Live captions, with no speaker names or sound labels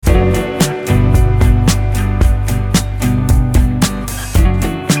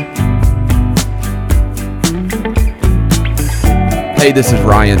Hey, this is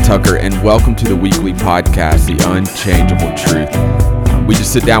Ryan Tucker, and welcome to the weekly podcast, The Unchangeable Truth. We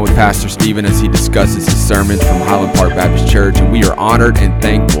just sit down with Pastor Stephen as he discusses his sermons from Highland Park Baptist Church, and we are honored and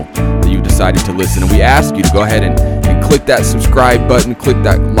thankful that you decided to listen. And we ask you to go ahead and click that subscribe button, click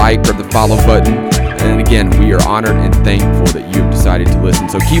that like or the follow button. And again, we are honored and thankful that you have decided to listen.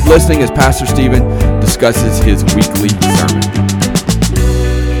 So keep listening as Pastor Stephen discusses his weekly sermon.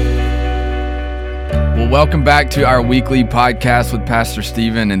 Well, welcome back to our weekly podcast with Pastor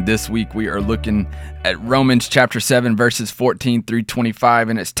Stephen, and this week we are looking at Romans chapter 7, verses 14 through 25,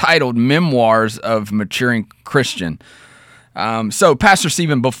 and it's titled Memoirs of a Maturing Christian. So, Pastor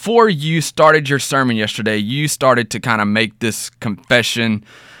Stephen, before you started your sermon yesterday, you started to kind of make this confession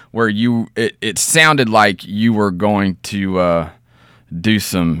where it sounded like you were going to do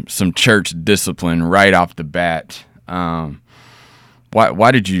some church discipline right off the bat.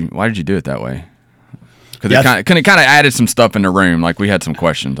 Why did you do it that way? Because it kind of added some stuff in the room, like we had some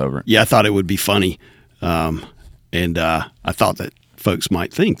questions over it. Yeah, I thought it would be funny, and I thought that folks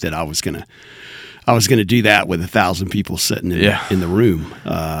might think that I was gonna do that with 1,000 people sitting in the room.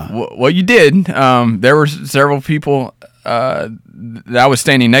 Well, you did. There were several people that I was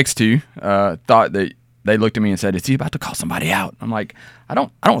standing next to thought that they looked at me and said, "Is he about to call somebody out?" I'm like, I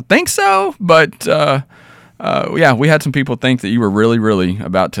don't think so, but yeah, we had some people think that you were really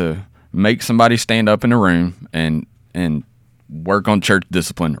about to make somebody stand up in the room and work on church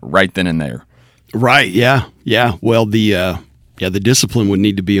discipline right then and there. Right. Yeah. Well, the discipline would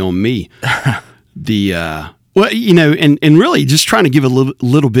need to be on me. And really just trying to give a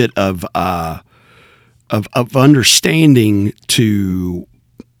little bit of understanding to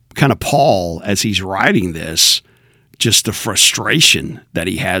kind of Paul as he's writing this, just the frustration that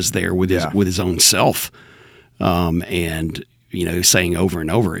he has there with his own self, and saying over and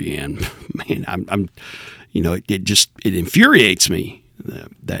over again, man, it infuriates me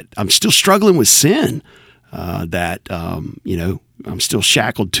that I'm still struggling with sin, that I'm still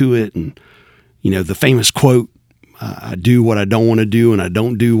shackled to it, and the famous quote, I do what I don't want to do, and I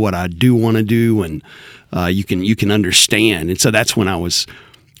don't do what I do want to do, and you can understand. And so that's when I was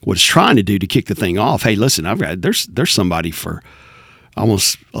trying to do to kick the thing off. Hey, listen, there's somebody for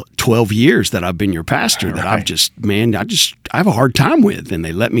almost 12 years that I've been your pastor that right. I have a hard time with, and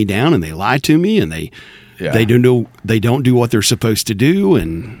they let me down, and they lie to me, and they don't do what they're supposed to do,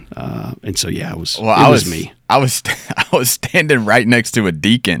 and so it was me. I was standing right next to a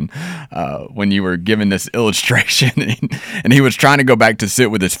deacon when you were giving this illustration, and he was trying to go back to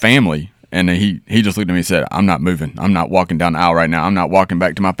sit with his family. And he just looked at me and said, "I'm not moving. I'm not walking down the aisle right now. I'm not walking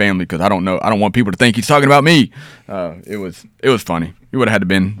back to my family because I don't want people to think he's talking about me." It was funny. You would have had to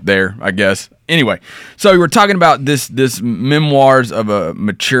been there, I guess. Anyway, so we were talking about this memoirs of a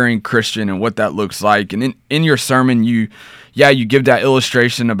maturing Christian and what that looks like. And in your sermon, you give that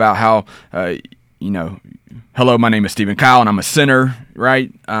illustration about how hello, my name is Stephen Kyle, and I'm a sinner,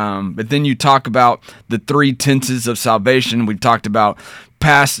 right? But then you talk about the three tenses of salvation. We've talked about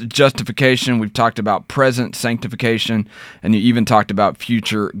past justification, we've talked about present sanctification, and you even talked about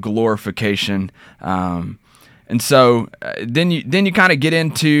future glorification. And so then you kind of get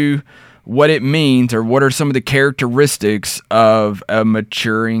into what it means, or what are some of the characteristics of a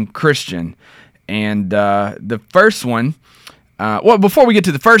maturing Christian. And the first one, before we get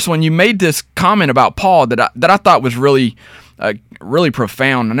to the first one, you made this comment about Paul that I thought was really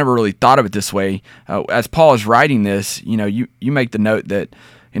profound. I never really thought of it this way. As Paul is writing this, you make the note that,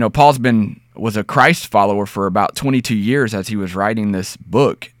 Paul's was a Christ follower for about 22 years as he was writing this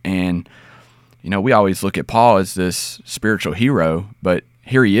book. And, we always look at Paul as this spiritual hero, but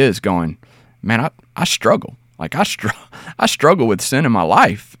here he is going, man, I struggle. Like I struggle with sin in my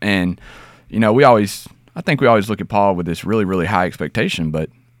life. And, I think we always look at Paul with this really, really high expectation, but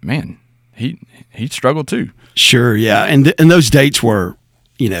man, he struggled too. Sure, yeah, and those dates were,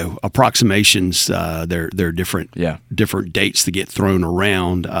 approximations. They're different dates that get thrown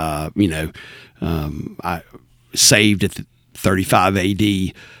around. I saved at 35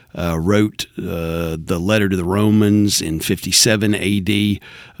 A.D. Wrote the letter to the Romans in 57 A.D.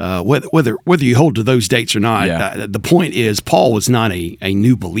 Whether you hold to those dates or not, the point is Paul was not a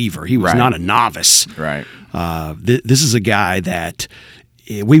new believer. He was not a novice. Right. This is a guy that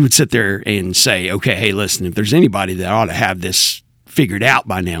we would sit there and say, okay, hey, listen, if there's anybody that ought to have this figured out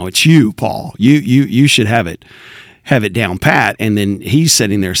by now, it's you, Paul. You should have it down pat. And then he's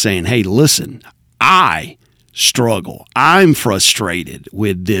sitting there saying, hey, listen, I struggle. I'm frustrated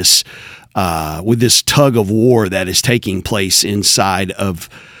with this tug of war that is taking place inside of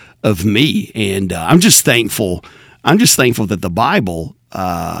me, and I'm just thankful that the Bible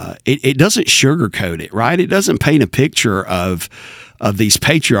it doesn't sugarcoat it, right? It doesn't paint a picture of these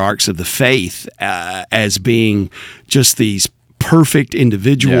patriarchs of the faith as being just these perfect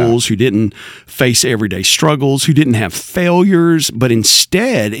individuals who didn't face everyday struggles, who didn't have failures, but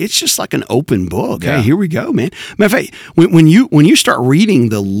instead it's just like an open book. Hey, here we go, man. Matter of fact, when you start reading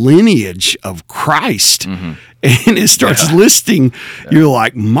the lineage of Christ and it starts listing, you're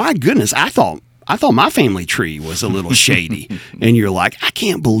like, my goodness, I thought my family tree was a little shady. And you're like, I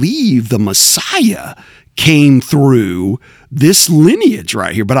can't believe the Messiah came through this lineage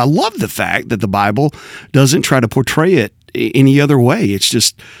right here. But I love the fact that the Bible doesn't try to portray it any other way. It's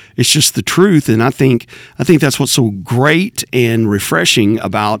just the truth. And I think that's what's so great and refreshing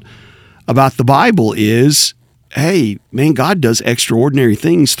about the Bible is, hey, man, God does extraordinary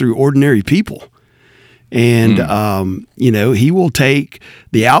things through ordinary people. And, he will take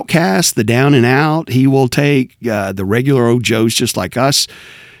the outcast, the down and out. He will take the regular old Joes just like us.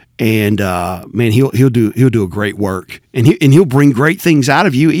 And, man, he'll do a great work. And he'll bring great things out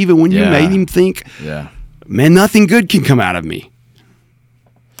of you even when you made him think, man, nothing good can come out of me.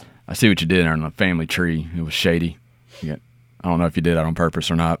 I see what you did on the family tree. It was shady. I don't know if you did that on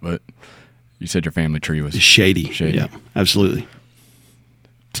purpose or not, but you said your family tree was shady. Yeah, absolutely.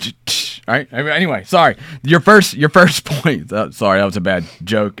 All right. Anyway, sorry. Your first point. Sorry, that was a bad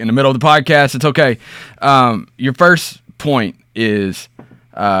joke in the middle of the podcast. It's okay. Your first point is,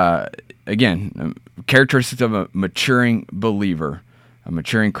 again, characteristics of a maturing believer, a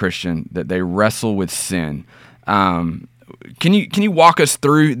maturing Christian, that they wrestle with sin. Can you walk us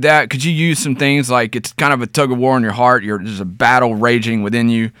through that? Could you use some things like it's kind of a tug of war in your heart? There's a battle raging within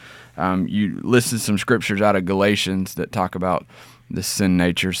you. You listed some scriptures out of Galatians that talk about the sin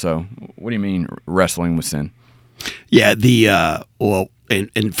nature. So what do you mean wrestling with sin? Yeah,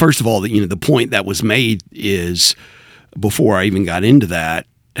 and first of all, the point that was made is, before I even got into that,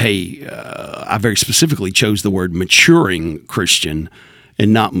 hey, I very specifically chose the word maturing Christian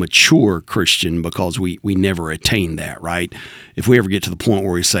and not mature Christian because we never attain that, right? If we ever get to the point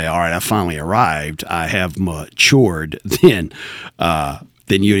where we say, all right, I finally arrived, I have matured, then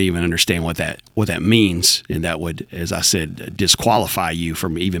you don't even understand what that means, and that would, as I said, disqualify you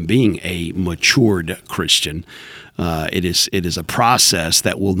from even being a matured Christian. It is a process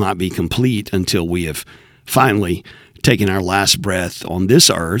that will not be complete until we have finally taken our last breath on this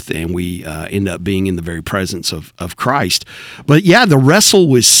earth and we end up being in the very presence of Christ. But yeah, the wrestle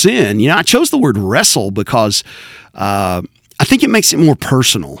with sin. I chose the word wrestle because I think it makes it more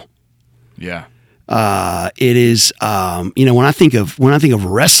personal. Yeah. It is, when I think of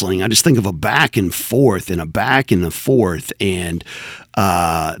wrestling, I just think of a back and forth and a back and a forth, and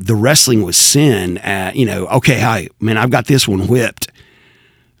the wrestling with sin. Okay, hi, man, I've got this one whipped.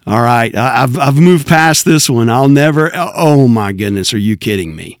 All right, I've moved past this one. I'll never. Oh my goodness, are you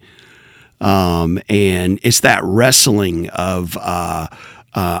kidding me? And it's that wrestling of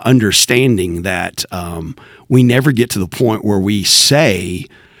understanding that we never get to the point where we say.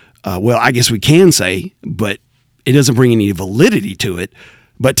 Well, I guess we can say, but it doesn't bring any validity to it,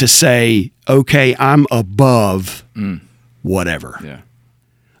 but to say, okay, I'm above whatever. Yeah.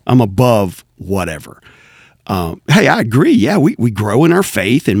 I'm above whatever. Hey, I agree. Yeah, we grow in our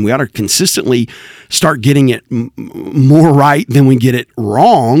faith, and we ought to consistently start getting it more right than we get it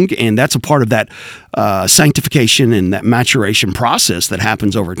wrong, and that's a part of that sanctification and that maturation process that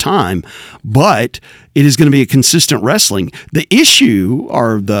happens over time. But it is going to be a consistent wrestling. The issue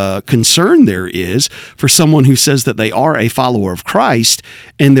or the concern there is for someone who says that they are a follower of Christ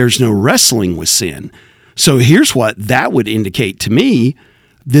and there's no wrestling with sin. So here's what that would indicate to me: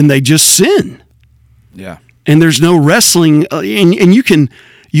 then they just sin. Yeah. And there's no wrestling, and you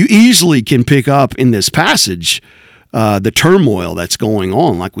easily can pick up in this passage the turmoil that's going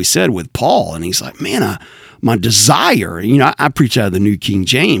on, like we said with Paul. And he's like, man, my desire. I preach out of the New King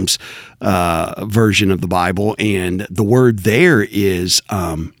James version of the Bible, and the word there is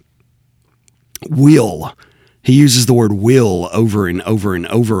will. He uses the word will over and over and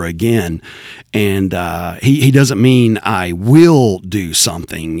over again. And he doesn't mean I will do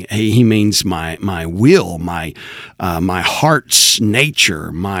something. He means my will, my heart's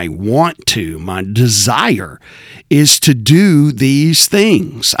nature, my want to, my desire is to do these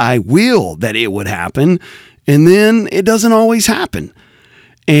things. I will that it would happen, and then it doesn't always happen.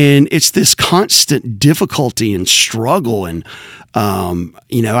 And it's this constant difficulty and struggle, and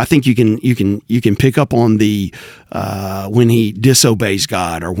I think you can pick up on the when he disobeys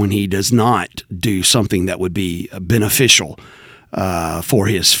God or when he does not do something that would be beneficial for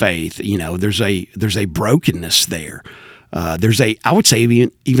his faith. There's a brokenness there. I would say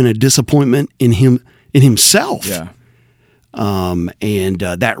even a disappointment in himself. Yeah. And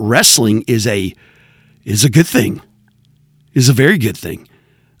that wrestling is a good thing. is a very good thing.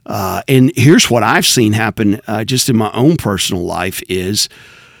 And here's what I've seen happen just in my own personal life is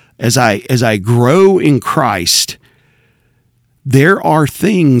as I grow in Christ, there are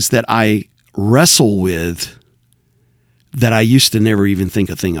things that I wrestle with that I used to never even think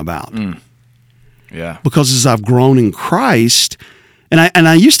a thing about. Yeah. Because as I've grown in Christ, and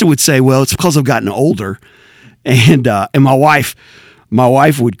I used to would say, well, it's because I've gotten older, and my wife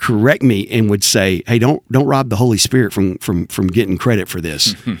would correct me and would say, hey, don't rob the Holy Spirit from getting credit for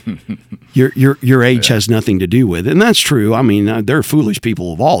this. Your age has nothing to do with it, and that's true. I mean, there are foolish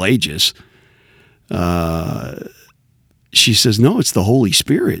people of all ages. She says, no, it's the Holy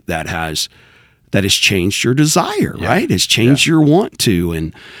Spirit that has changed your desire, right? It's changed your want to,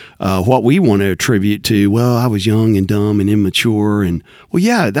 and what we want to attribute to, well, I was young and dumb and immature, and well,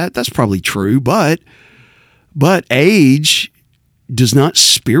 yeah, that's probably true, but age does not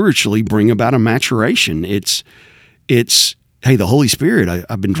spiritually bring about a maturation. It's hey, the Holy Spirit,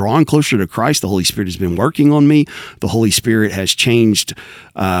 I've been drawn closer to Christ. The Holy Spirit has been working on me. The Holy Spirit has changed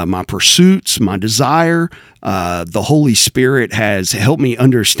my pursuits, my desire. The Holy Spirit has helped me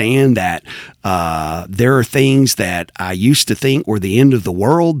understand that there are things that I used to think were the end of the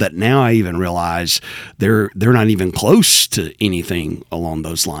world that now I even realize they're not even close to anything along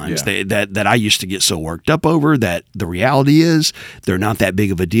those lines. That I used to get so worked up over, that the reality is they're not that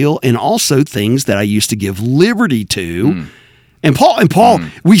big of a deal. And also things that I used to give liberty to. And Paul,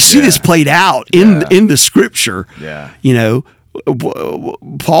 we see this played out in the Scripture. Yeah. You know,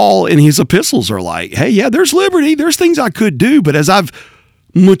 Paul in his epistles are like, hey, yeah, there's liberty. There's things I could do. But as I've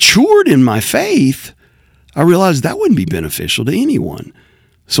matured in my faith, I realized that wouldn't be beneficial to anyone.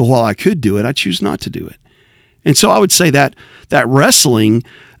 So while I could do it, I choose not to do it. And so I would say that wrestling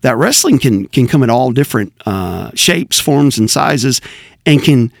can come in all different shapes, forms, and sizes, and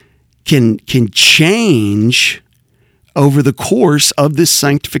can change over the course of this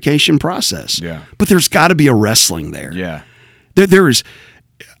sanctification process. Yeah. But there's got to be a wrestling there. Yeah. There is.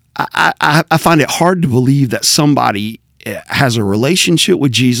 I find it hard to believe that somebody has a relationship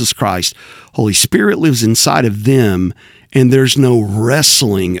with Jesus Christ, Holy Spirit lives inside of them, and there's no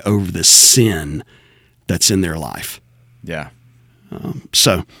wrestling over the sin that's in their life. Yeah.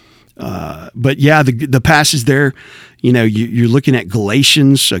 But yeah, the passage there, you know, you're looking at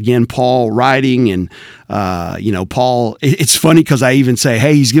Galatians, again, Paul writing, and, Paul, it's funny because I even say,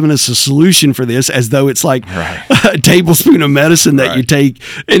 hey, he's giving us a solution for this, as though it's like a tablespoon of medicine that you take.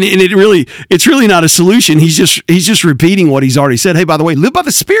 And it's really not a solution. He's just repeating what he's already said. Hey, by the way, live by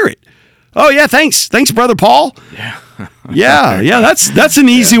the Spirit. Oh yeah. Thanks, Brother Paul. Yeah. Yeah. That's an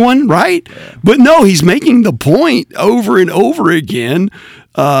easy one, right? Yeah. But no, he's making the point over and over again.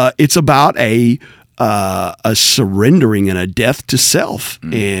 It's about a surrendering and a death to self.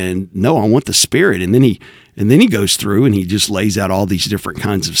 And no, I want the Spirit. And then he goes through and he just lays out all these different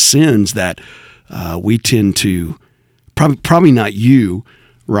kinds of sins that we tend to probably not you,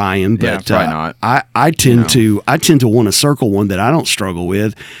 Ryan, but probably not. I tend to want to circle one that I don't struggle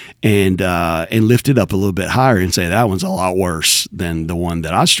with, and lift it up a little bit higher and say that one's a lot worse than the one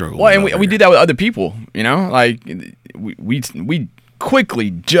that I struggle with. Well, and we do that with other people, you know, like we quickly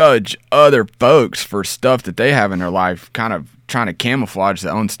judge other folks for stuff that they have in their life, kind of trying to camouflage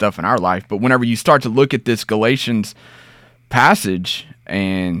their own stuff in our life. But whenever you start to look at this Galatians passage,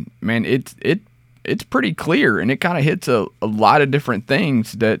 and man, it's pretty clear, and it kind of hits a lot of different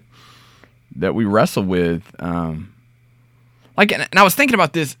things that we wrestle with. And I was thinking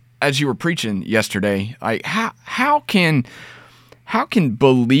about this as you were preaching yesterday. Like, how can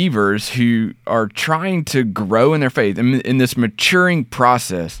believers who are trying to grow in their faith in this maturing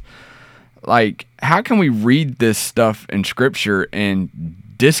process, like, how can we read this stuff in Scripture and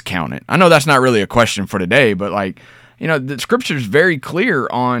discount it? I know that's not really a question for today, but the Scripture is very clear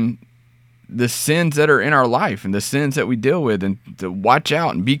on the sins that are in our life and the sins that we deal with, and to watch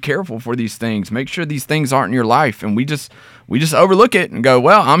out and be careful for these things. Make sure these things aren't in your life, and we just overlook it and go,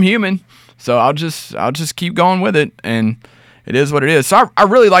 well, I'm human, so I'll just keep going with it, and it is what it is. So I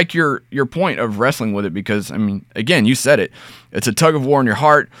really like your point of wrestling with it, because, I mean, again, you said it. It's a tug of war in your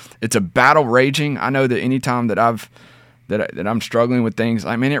heart. It's a battle raging. I know that anytime that I'm struggling with things,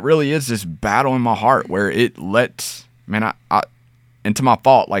 I mean, it really is this battle in my heart where it lets, man, and to my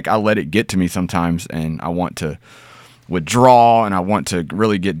fault, like, I let it get to me sometimes, and I want to withdraw, and I want to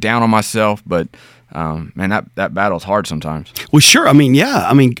really get down on myself. But man, that battle's hard sometimes. Well, sure. I mean, yeah.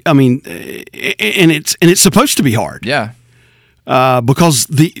 I mean, and it's supposed to be hard. Yeah. Because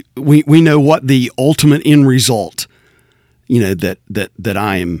we know what the ultimate end result, that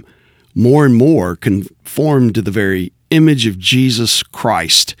I am more and more conformed to the very image of Jesus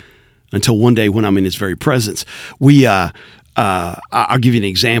Christ, until one day when I'm in His very presence. I'll give you an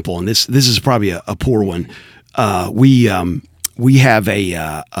example, and this is probably a poor one. We have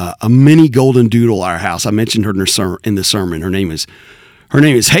a mini golden doodle at our house. I mentioned her in the sermon. Her name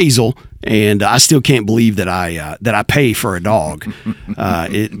is Hazel, and I still can't believe that I pay for a dog.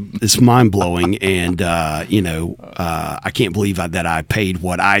 It's mind blowing, and I can't believe that I paid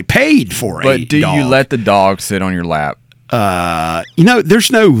what I paid for a dog. But do you let the dog sit on your lap?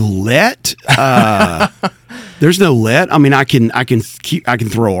 There's no let. There's no let. I mean, I can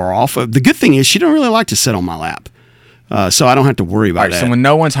throw her off. The good thing is she don't really like to sit on my lap, so I don't have to worry about that. So when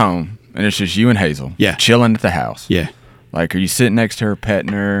no one's home and it's just you and Hazel, chilling at the house, like, are you sitting next to her,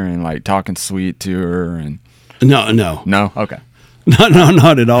 petting her, and like talking sweet to her? And no, okay, no,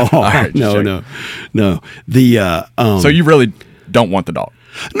 not at all. Right, no. So you really don't want the dog?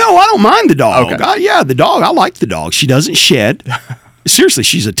 No, I don't mind the dog. Okay. The dog. I like the dog. She doesn't shed. Seriously,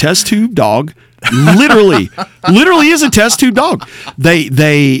 she's a test tube dog. Literally is a test tube dog. They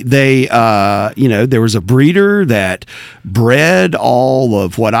there was a breeder that bred all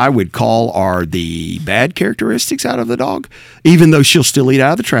of what I would call are the bad characteristics out of the dog, even though she'll still eat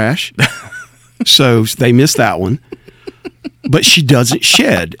out of the trash. So they missed that one. But she doesn't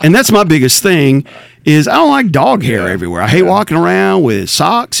shed. And that's my biggest thing is I don't like dog hair everywhere. I hate walking around with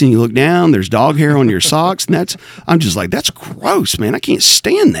socks and you look down, there's dog hair on your socks. And I'm just like, that's gross, man. I can't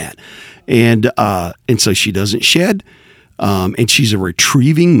stand that. And so she doesn't shed. And she's a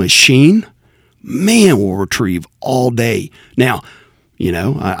retrieving machine. Man, will retrieve all day. Now,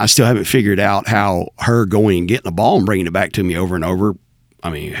 I still haven't figured out how her going and getting the ball and bringing it back to me over and over,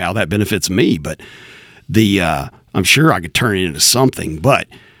 how that benefits me. But I'm sure I could turn it into something. But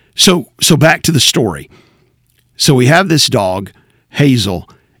so back to the story. So we have this dog, Hazel,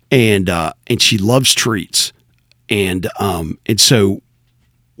 and she loves treats. And so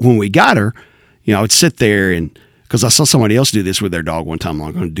when we got her, I would sit there and because I saw somebody else do this with their dog one time.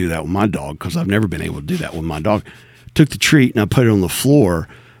 I'm going to do that with my dog because I've never been able to do that with my dog. Took the treat and I put it on the floor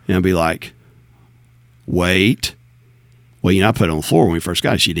and I'd be like, wait. Well, I put it on the floor when we first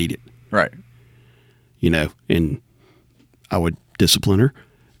got it. She'd eat it. Right. And I would discipline her.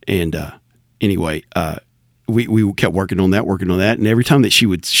 And anyway, we kept working on that. And every time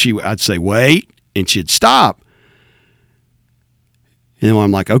that I'd say, wait, and she'd stop. And then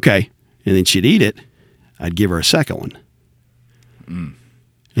I'm like, okay. And then she'd eat it. I'd give her a second one. Mm.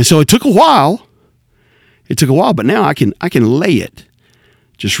 And so it took a while. But now I can lay it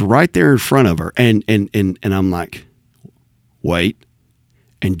just right there in front of her. And I'm like, wait.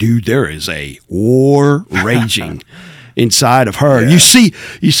 And dude, there is a war raging inside of her. Yeah. You see,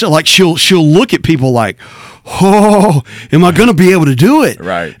 like she'll look at people like, oh, am I going to be able to do it?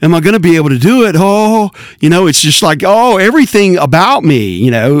 Right. Am I going to be able to do it? Oh, it's just like, oh, everything about me,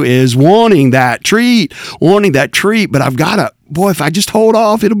 is wanting that treat. But I've got to, boy, if I just hold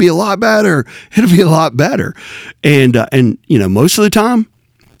off, it'll be a lot better. And most of the time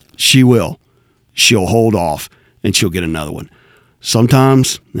she'll hold off and she'll get another one.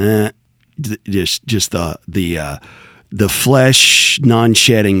 Sometimes, just the flesh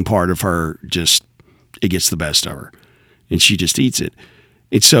non-shedding part of her it gets the best of her, and she just eats it.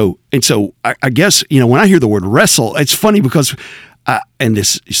 And so I guess when I hear the word wrestle, it's funny because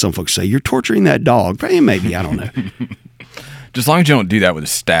some folks say you're torturing that dog. Maybe I don't know. Just as long as you don't do that with a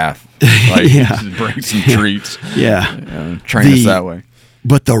staff, like just bring some treats. Yeah, train us that way.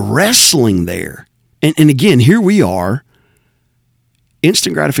 But the wrestling there, and again, here we are.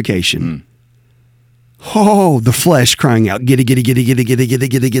 Instant gratification. Oh, the flesh crying out, get it,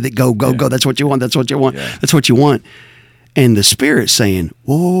 go, that's what you want, that's what you want. And the spirit saying,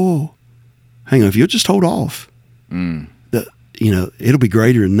 whoa, hang on, if you'll just hold off, it'll be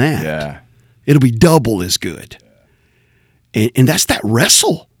greater than that. Yeah. It'll be double as good. And that's that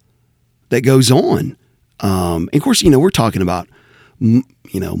wrestle that goes on. And of course, we're talking about,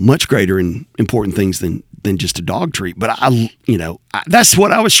 much greater and important things than just a dog treat. But that's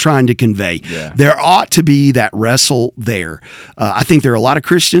what I was trying to convey. Yeah. There ought to be that wrestle there. I think there are a lot of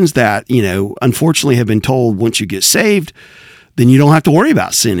Christians that, unfortunately have been told once you get saved, then you don't have to worry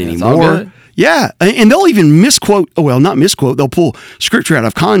about sin anymore. Yeah. And they'll even not misquote, they'll pull scripture out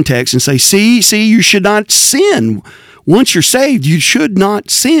of context and say, see, you should not sin. Once you're saved, you should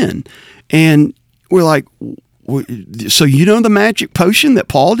not sin. And we're like, so the magic potion that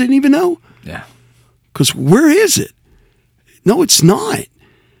Paul didn't even know? Yeah. Because where is it? No, it's not.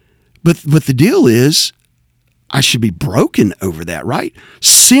 But the deal is, I should be broken over that, right?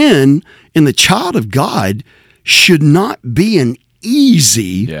 Sin in the child of God should not be an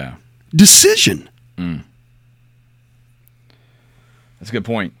easy decision. Mm. That's a good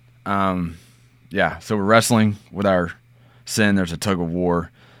point. So we're wrestling with our sin. There's a tug of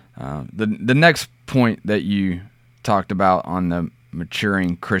war. The next point that you talked about on the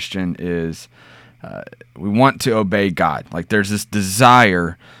maturing Christian is we want to obey God. Like there's this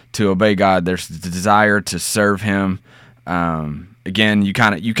desire to obey God. There's the desire to serve Him. Again, you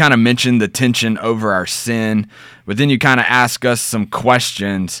kind of mentioned the tension over our sin, but then you kind of ask us some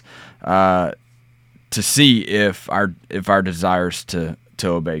questions to see if our desires to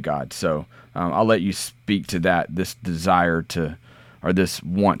obey God. So I'll let you speak to that. This desire to, or this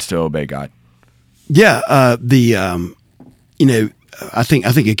wants to obey God. Yeah, I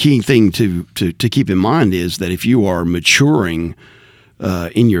think a key thing to keep in mind is that if you are maturing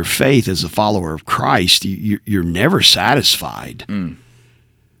in your faith as a follower of Christ, you're never satisfied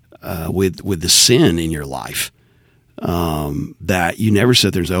with the sin in your life. That you never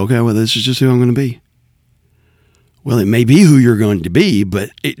sit there and say, okay, well, this is just who I'm going to be. Well, it may be who you're going to be,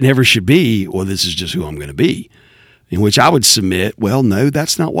 but it never should be, well, this is just who I'm going to be. In which I would submit, well, no,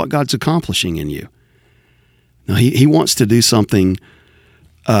 that's not what God's accomplishing in you. Now, he wants to do something.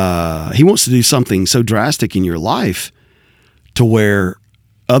 He wants to do something so drastic in your life to where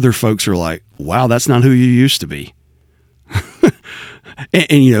other folks are like, wow, that's not who you used to be.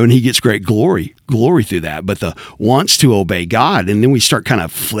 and he gets great glory through that. But the wants to obey God, and then we start kind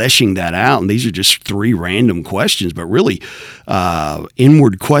of fleshing that out. And these are just 3 random questions, but really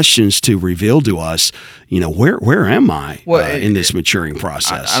inward questions to reveal to us, where am I in this maturing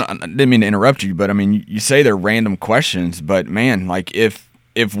process? I didn't mean to interrupt you, but I mean, you say they're random questions, but man, like if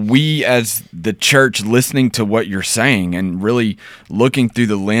we as the church listening to what you're saying and really looking through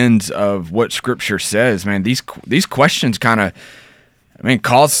the lens of what Scripture says, man, these questions kind of,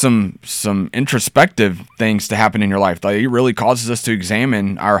 cause some introspective things to happen in your life. Like, it really causes us to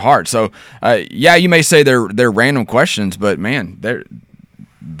examine our heart. So, you may say they're random questions, but man,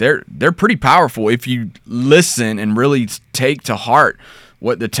 they're pretty powerful if you listen and really take to heart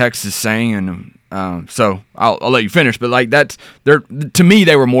what the text is saying. And so I'll let you finish, but like to me,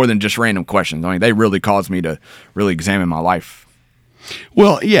 they were more than just random questions. They really caused me to really examine my life.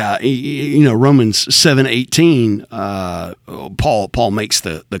 Well, yeah, Romans 7:18, Paul makes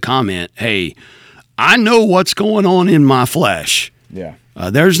the comment, hey, I know what's going on in my flesh. Yeah.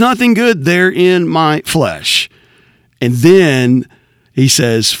 There's nothing good there in my flesh. And then he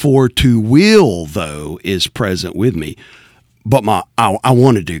says, for to will, though, is present with me. But I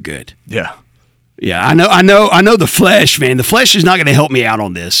want to do good. Yeah. Yeah, I know the flesh, man. The flesh is not going to help me out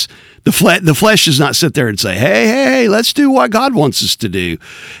on this. The flesh does not sit there and say, hey, let's do what God wants us to do.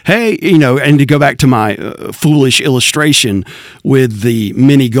 Hey, and to go back to my foolish illustration with the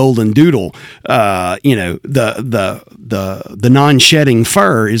mini golden doodle, the non-shedding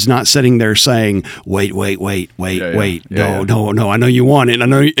fur is not sitting there saying, wait. No, I know you want it. I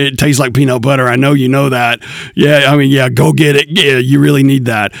know it tastes like peanut butter. I know you know that. Yeah, go get it. Yeah, you really need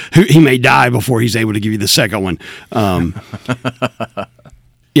that. He may die before he's able to give you the second one.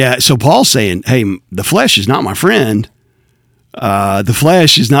 Yeah, so Paul's saying, hey, the flesh is not my friend. The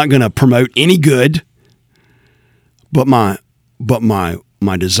flesh is not going to promote any good, but my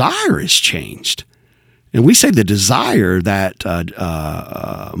desire has changed. And we say the desire, that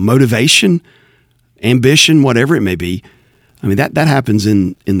motivation, ambition, whatever it may be, that happens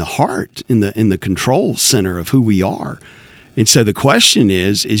in the heart, in the control center of who we are. And so the question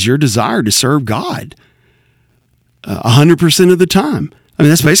is your desire to serve God 100% of the time?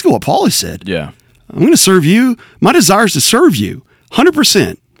 That's basically what Paul has said. Yeah. I'm going to serve you. My desire is to serve you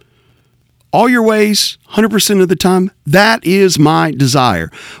 100%. All your ways, 100% of the time. That is my desire.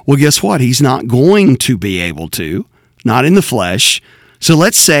 Well, guess what? He's not going to be able to, not in the flesh. So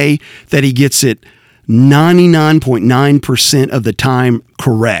let's say that he gets it 99.9% of the time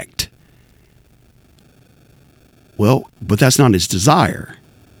correct. Well, but that's not his desire.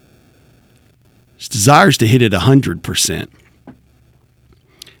 His desire is to hit it 100%.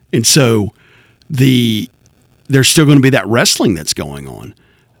 And so there's still going to be that wrestling that's going on.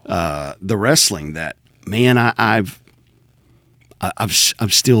 The wrestling that, man, I'm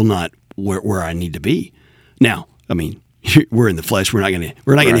still not where I need to be. Now, we're in the flesh. We're not going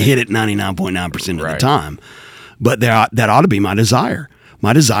to hit it 99.9% of the time. But that ought to be my desire.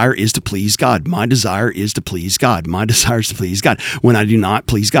 My desire is to please God. My desire is to please God. My desire is to please God. When I do not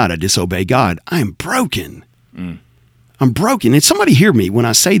please God, I disobey God. I am broken. I'm broken. And somebody hear me when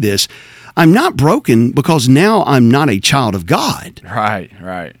I say this. I'm not broken because now I'm not a child of God.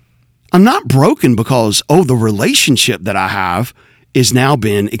 Right. I'm not broken because, the relationship that I have is now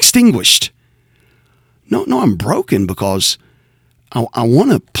been extinguished. No, I'm broken because I want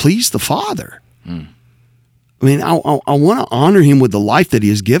to please the Father. I want to honor Him with the life that He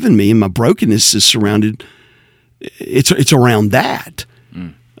has given me, and my brokenness is surrounded it's around that.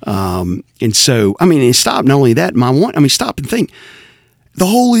 And so, I mean, and stop. Not only that, stop and think. The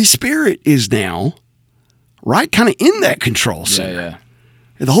Holy Spirit is now, right, kind of in that control center. Yeah.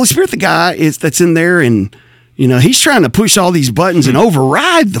 The Holy Spirit, the guy that's in there, and he's trying to push all these buttons and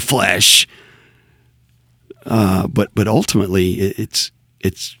override the flesh. But ultimately, it's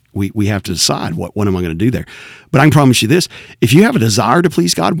we have to decide what am I going to do there. But I can promise you this: if you have a desire to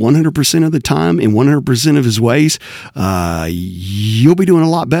please God 100% of the time in 100% of His ways, you'll be doing a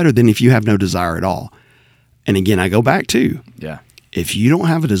lot better than if you have no desire at all. And again, I go back to if you don't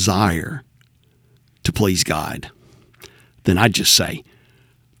have a desire to please God, then I just say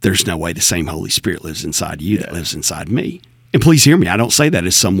there's no way the same Holy Spirit lives inside you that lives inside me. And please hear me. I don't say that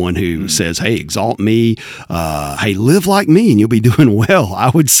as someone who says, hey, exalt me. Hey, live like me and you'll be doing well. I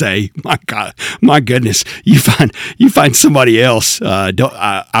would say, my goodness, you find somebody else.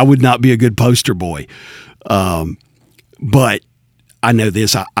 I would not be a good poster boy. But I know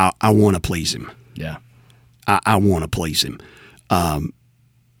this. I want to please Him. Yeah. I want to please Him. And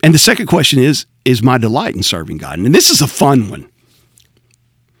the second question is my delight in serving God? And this is a fun one.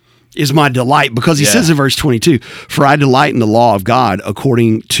 Is my delight, because he says in verse 22, for I delight in the law of God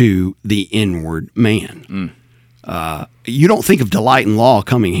according to the inward man. You don't think of delight and law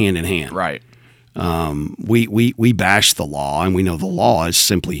coming hand in hand. Right. We bash the law, and we know the law is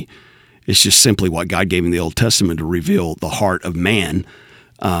just simply what God gave in the Old Testament to reveal the heart of man.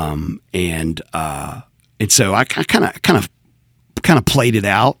 And so I kind of played it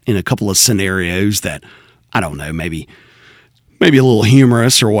out in a couple of scenarios that, I don't know, maybe a little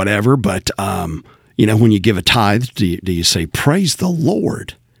humorous or whatever, but, when you give a tithe, do you say, praise the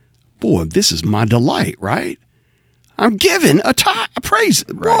Lord? Boy, this is my delight, right? I'm giving a tithe, praise.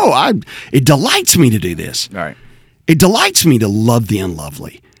 Right. Whoa, it delights me to do this. Right. It delights me to love the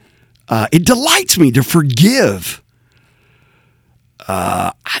unlovely. It delights me to forgive.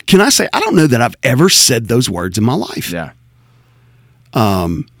 Can I say, I don't know that I've ever said those words in my life. Yeah.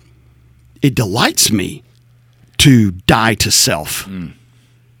 It delights me to die to self. And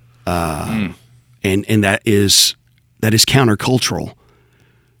that is countercultural.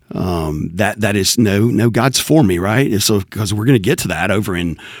 That is no, God's for me, right? So, because we're going to get to that over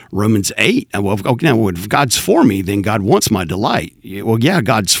in Romans 8. Well, now if God's for me, then God wants my delight. Well, yeah,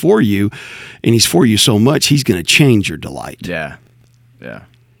 God's for you, and He's for you so much, He's going to change your delight. Yeah.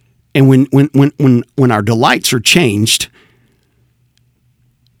 And when our delights are changed,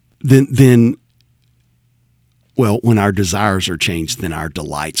 then when our desires are changed, then our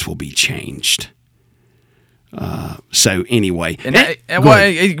delights will be changed. So anyway,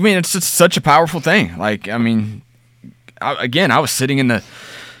 it's just such a powerful thing. Like, I was sitting in the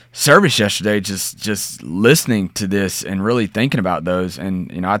service yesterday, just listening to this and really thinking about those.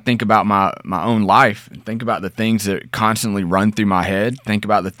 And, I think about my own life and think about the things that constantly run through my head. Think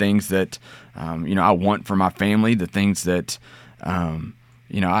about the things that, I want for my family, the things that,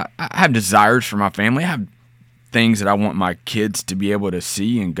 I have desires for my family. I have things that I want my kids to be able to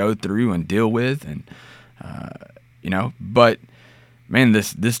see and go through and deal with. And, but man,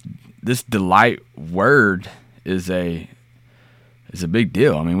 this delight word is a big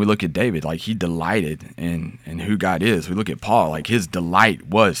deal. I mean, we look at David, like he delighted in who God is. We look at Paul, like his delight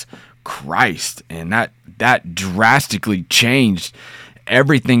was Christ, and that drastically changed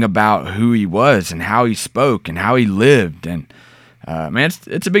everything about who he was and how he spoke and how he lived. And man,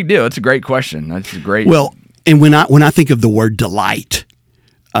 it's a big deal. It's a great question. That's a great. Well, and when I think of the word delight,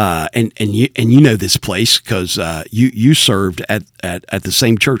 and you know this place because you served at the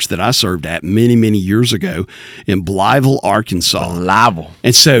same church that I served at many years ago in Blytheville, Arkansas. Blytheville.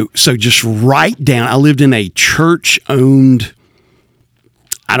 And so just right down. I lived in a church-owned,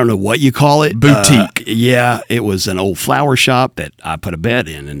 I don't know what you call it, boutique. It was an old flower shop that I put a bed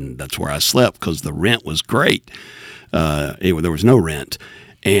in, and that's where I slept because the rent was great. There was no rent.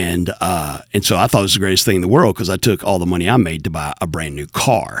 And so I thought it was the greatest thing in the world because I took all the money I made to buy a brand new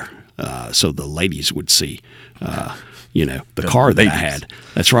car, so the ladies would see, the car that I had.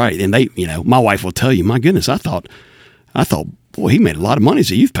 That's right. And they, my wife will tell you, my goodness, I thought, boy, he made a lot of money as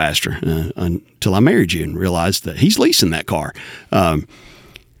a youth pastor until I married you and realized that he's leasing that car.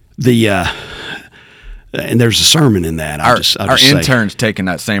 And there's a sermon in that. Our intern's taking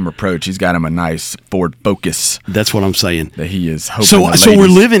that same approach. He's got him a nice Ford Focus. That's what I'm saying. That he is hoping.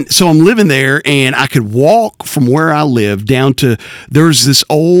 So I'm living there, and I could walk from where I live down to. There's this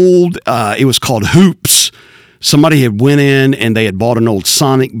old. It was called Hoops. somebody had went in and they had bought an old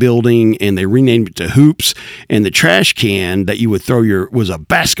Sonic building and they renamed it to Hoops, and the trash can that you would throw was a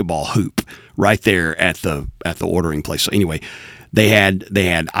basketball hoop right there at the ordering place. So anyway, they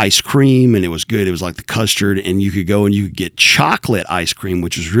had ice cream, and it was good. It was like the custard, and you could go and you could get chocolate ice cream,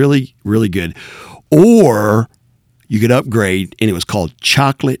 which was really, really good. Or you could upgrade, and it was called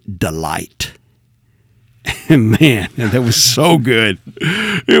Chocolate Delight. And man, that was so good.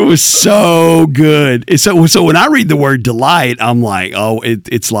 It was so good. So when I read the word delight, I'm like, oh,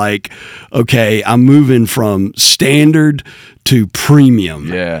 it's like, okay, I'm moving from standard to premium.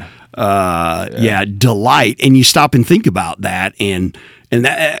 Yeah. Delight. And you stop and think about that, and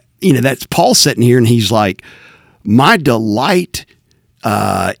that, that's Paul sitting here, and he's like, my delight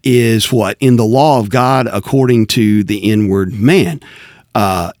is what? In the law of God according to the inward man.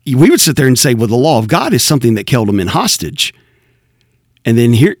 We would sit there and say, well, the law of God is something that held him in hostage. And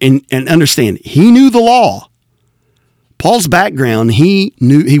then here, and understand, he knew the law. Paul's background, he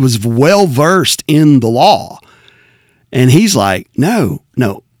was well versed in the law. And he's like, no.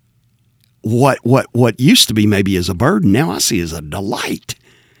 What used to be maybe as a burden, now I see as a delight.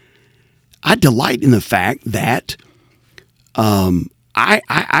 I delight in the fact that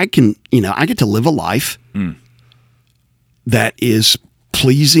I can, I get to live a life that is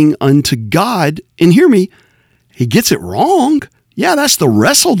pleasing unto God. And hear me, he gets it wrong. Yeah, that's the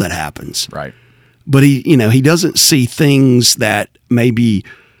wrestle that happens. Right. But he doesn't see things that maybe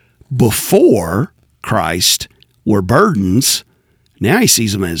before Christ were burdens. Now he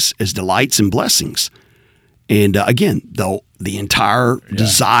sees them as delights and blessings. And again, the entire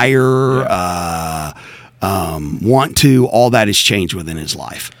desire, want to, all that has changed within his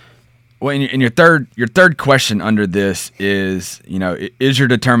life. Well, and your third question under this is, is your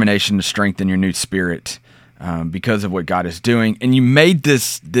determination to strengthen your new spirit because of what God is doing? And you made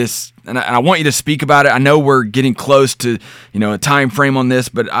this, and I want you to speak about it. I know we're getting close to, a time frame on this,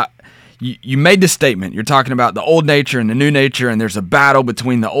 but you made this statement. You're talking about the old nature and the new nature, and there's a battle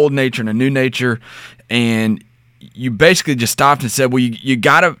between the old nature and the new nature, and you basically just stopped and said, well, you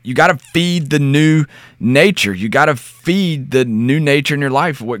gotta feed the new nature. You gotta feed the new nature in your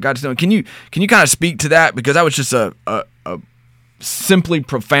life, what God's doing. Can you kind of speak to that? Because that was just a simply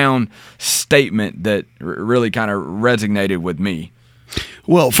profound statement that really kind of resonated with me.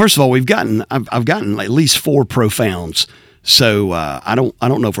 Well, first of all, I've gotten at least 4 profounds. So I don't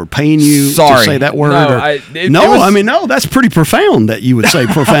know if we're paying you to say that word. No, that's pretty profound that you would say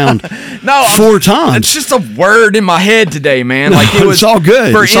profound. 4 times. It's just a word in my head today, man. Like it was. It's all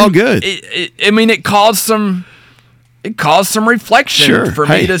good. It's all good. It caused some reflection for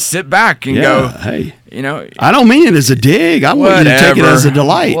me to sit back and go. Hey, I don't mean it as a dig. I want you to take it as a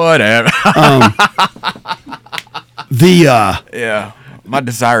delight. Whatever. My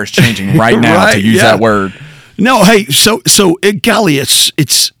desire is changing right now to use that word. No, hey, golly, it's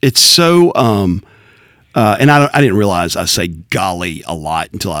so, and I didn't realize I say golly a lot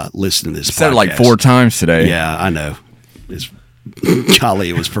until I listened to this podcast. Said it like 4 times today. Yeah, I know. Golly,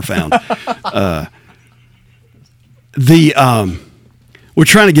 it was profound. We're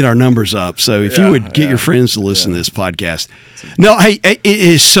trying to get our numbers up, so if you would get your friends to listen to this podcast. No, hey, it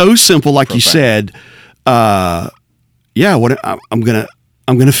is so simple, like you said. What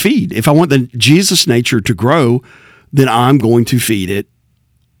I'm going to feed. If I want the Jesus nature to grow, then I'm going to feed it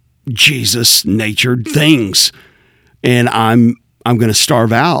Jesus natured things. And I'm going to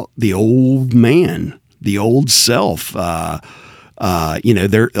starve out the old man, the old self. There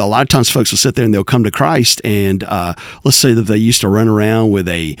a lot of times folks will sit there and they'll come to Christ, and let's say that they used to run around with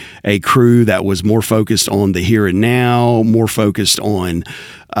a crew that was more focused on the here and now, more focused on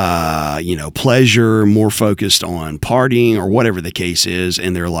pleasure, more focused on partying or whatever the case is,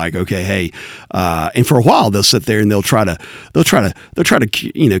 and they're like, okay, hey, and for a while they'll sit there and they'll try to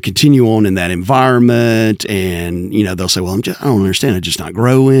continue on in that environment, and they'll say, well, I don't understand, I'm just not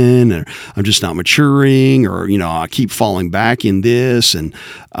growing, or I'm just not maturing, or I keep falling back in this, and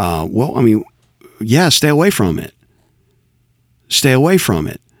stay away from it. Stay away from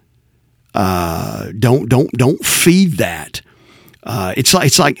it. Don't feed that. It's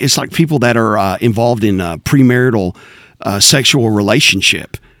like people that are involved in a premarital sexual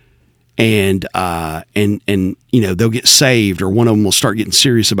relationship, and they'll get saved, or one of them will start getting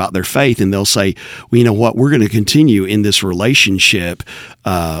serious about their faith, and they'll say, well, you know what, we're going to continue in this relationship.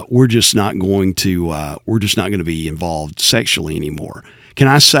 We're just not going to be involved sexually anymore. Can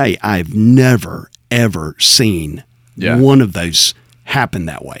I say I've never ever seen one of those happen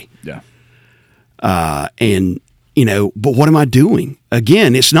that way? Yeah. But what am I doing?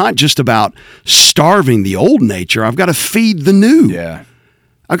 Again, it's not just about starving the old nature. I've got to feed the new. Yeah.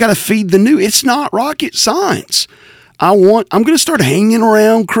 I've got to feed the new. It's not rocket science. I'm going to start hanging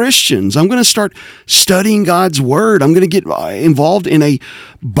around Christians. I'm going to start studying God's word. I'm going to get involved in a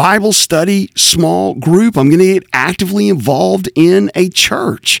Bible study small group. I'm going to get actively involved in a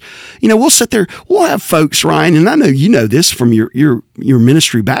church. We'll sit there. We'll have folks, Ryan, and I know you know this from your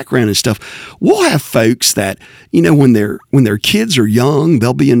ministry background and stuff. We'll have folks that, when their kids are young,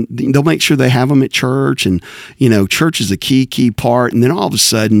 they'll make sure they have them at church, and church is a key part. And then all of a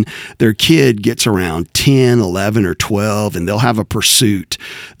sudden, their kid gets around 10, 11, or 12, and they'll have a pursuit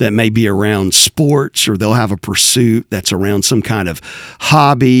that may be around sports, or they'll have a pursuit that's around some kind of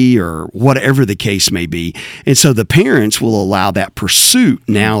hobby or whatever the case may be. And so the parents will allow that pursuit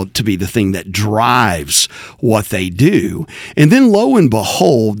now to be the thing that drives what they do. And then lo and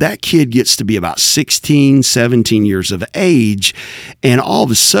behold, that kid gets to be about 16, 17 years of age, and all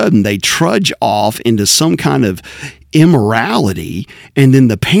of a sudden they trudge off into some kind of immorality, and then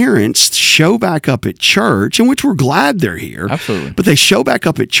the parents show back up at church, in which we're glad they're here. Absolutely. But they show back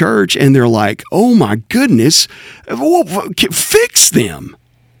up at church and they're like, oh my goodness, fix them.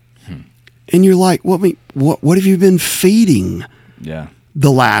 And you're like, well, what have you been feeding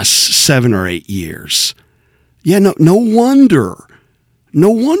the last 7 or 8 years? Yeah, no wonder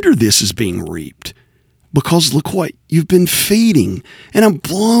this is being reaped, because look what you've been feeding. And I'm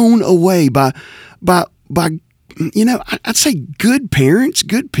blown away by I'd say good parents,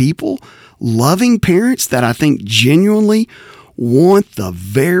 good people, loving parents that I think genuinely want the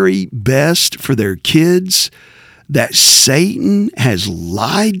very best for their kids, that Satan has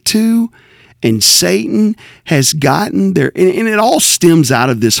lied to, and Satan has gotten there. And it all stems out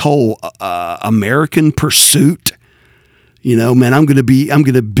of this whole American pursuit. Man, I'm going to be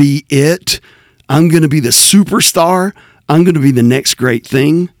it. I'm going to be the superstar. I'm going to be the next great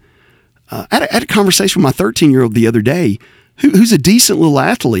thing. I had a conversation with my 13-year-old the other day, who's a decent little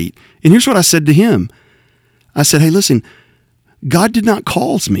athlete. And here's what I said to him. I said, hey, listen, God did not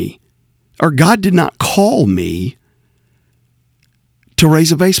call me to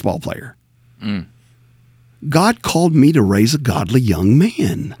raise a baseball player. God called me to raise a godly young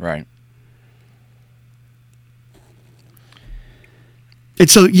man. Right. And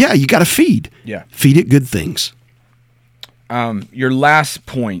so, you got to feed. Yeah. Feed it good things. Your last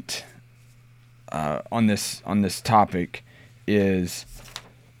point on this topic is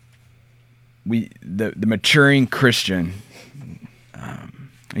the maturing Christian.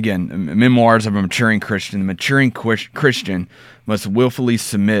 Again, memoirs of a maturing Christian. The maturing Christian must willfully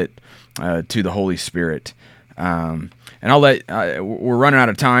submit to the Holy Spirit. And I'll let we're running out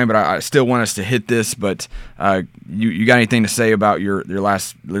of time, but I still want us to hit this. But you got anything to say about your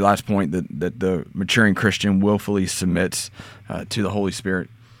last point, that the maturing Christian willfully submits to the Holy Spirit?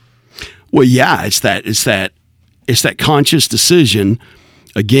 Well, yeah, it's that conscious decision.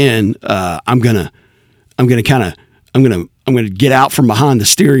 Again, I'm gonna get out from behind the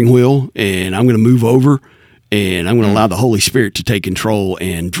steering wheel, and I'm gonna move over, and I'm gonna allow the Holy Spirit to take control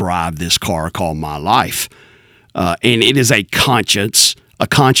and drive this car called my life. And it is a conscious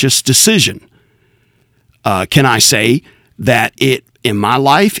decision. Can I say that it in my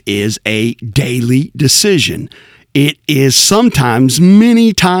life is a daily decision? It is sometimes,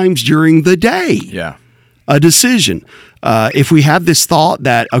 many times during the day, a decision. If we have this thought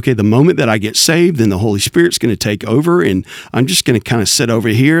that, okay, the moment that I get saved, then the Holy Spirit's going to take over, and I'm just going to kind of sit over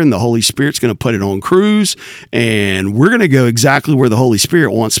here, and the Holy Spirit's going to put it on cruise, and we're going to go exactly where the Holy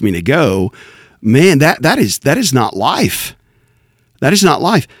Spirit wants me to go. Man, that is not life. That is not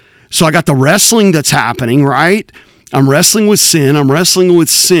life. So I got the wrestling that's happening, right? I'm wrestling with sin.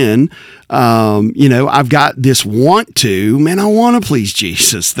 I've got this want to. Man, I want to please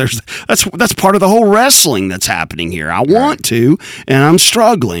Jesus. That's part of the whole wrestling that's happening here. I want to, and I'm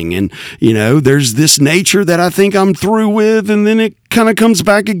struggling. And, there's this nature that I think I'm through with, and then it kind of comes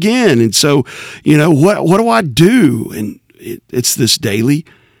back again. And so, what do I do? And it's this daily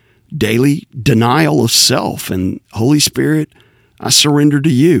denial of self. And Holy Spirit, I surrender to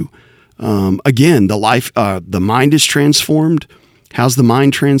you. Again, the mind is transformed. How's the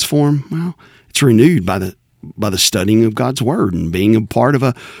mind transformed? Well, it's renewed by the studying of God's word and being a part of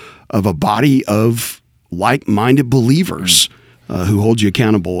a body of like-minded believers who hold you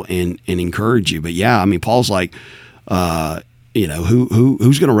accountable and encourage you. But yeah, I mean, Paul's like,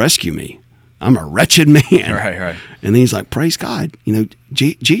 who's going to rescue me? I'm a wretched man. Right. And then he's like, praise God.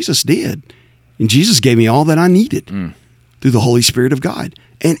 Jesus did, and Jesus gave me all that I needed through the Holy Spirit of God.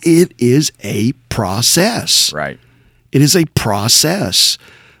 And it is a process. Right. It is a process,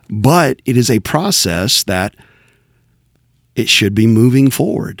 but it is a process that it should be moving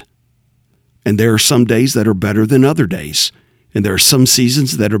forward. And there are some days that are better than other days. And there are some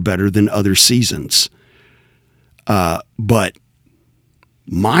seasons that are better than other seasons. But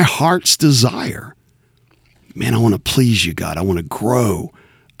my heart's desire, man, I want to please you, God. I want to grow.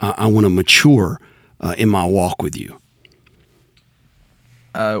 I want to mature in my walk with you.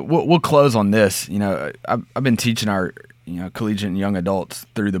 We'll close on this. I've been teaching our collegiate and young adults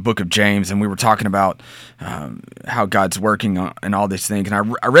through the book of James, and we were talking about how God's working and all these things.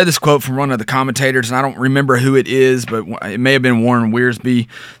 And I read this quote from one of the commentators, and I don't remember who it is, but it may have been Warren Wiersbe,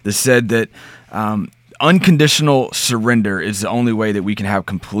 that said that unconditional surrender is the only way that we can have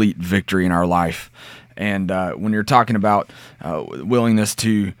complete victory in our life. And when you're talking about willingness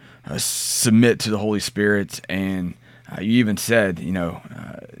to submit to the Holy Spirit, and you even said,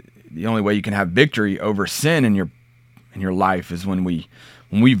 the only way you can have victory over sin in your life is when we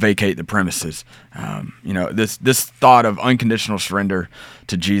vacate the premises. This thought of unconditional surrender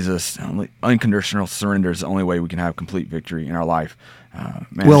to Jesus, unconditional surrender is the only way we can have complete victory in our life.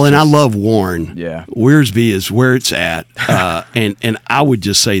 I love Warren. Yeah, Wiersbe is where it's at, and I would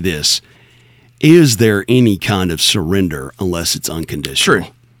just say this: is there any kind of surrender unless it's unconditional?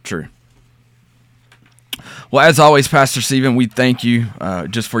 True. Well, as always, Pastor Stephen, we thank you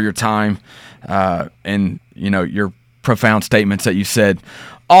just for your time and your profound statements that you said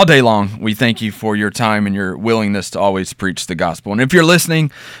all day long. We thank you for your time and your willingness to always preach the gospel. And if you're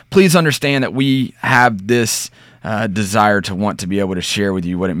listening, please understand that we have this desire to want to be able to share with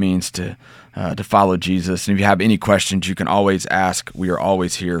you what it means to follow Jesus. And if you have any questions, you can always ask. We are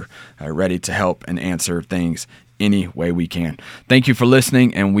always here ready to help and answer things any way we can. Thank you for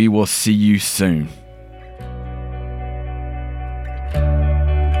listening, and we will see you soon.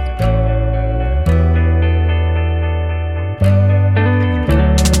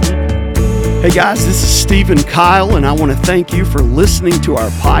 Hey guys, this is Stephen Kyle, and I want to thank you for listening to our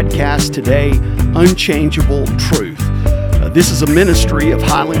podcast today, Unchangeable Truth. This is a ministry of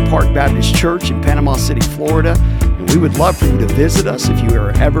Highland Park Baptist Church in Panama City, Florida, and we would love for you to visit us if you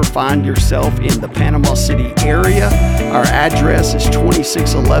ever find yourself in the Panama City area. Our address is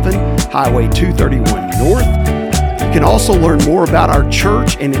 2611 Highway 231 North. You can also learn more about our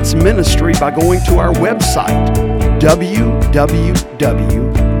church and its ministry by going to our website,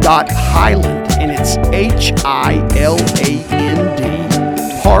 www.highland, and it's HILAND,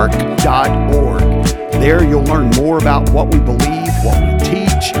 park.org. There you'll learn more about what we believe, what we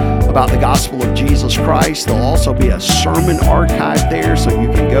teach, about the gospel of Jesus Christ. There'll also be a sermon archive there, so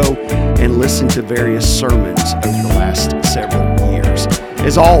you can go and listen to various sermons over the last several years.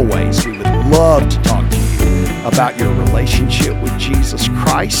 As always, we would love to talk to you about your relationship with Jesus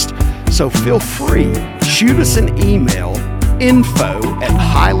Christ. So feel free, shoot us an email,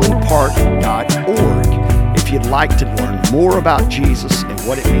 info@highlandpark.org, if you'd like to learn more about Jesus and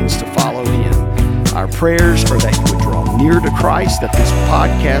what it means to follow him. Our prayers are that you would draw near to Christ, that this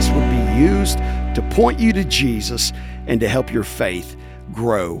podcast would be used to point you to Jesus and to help your faith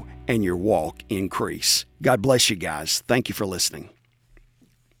grow and your walk increase. God bless you guys. Thank you for listening.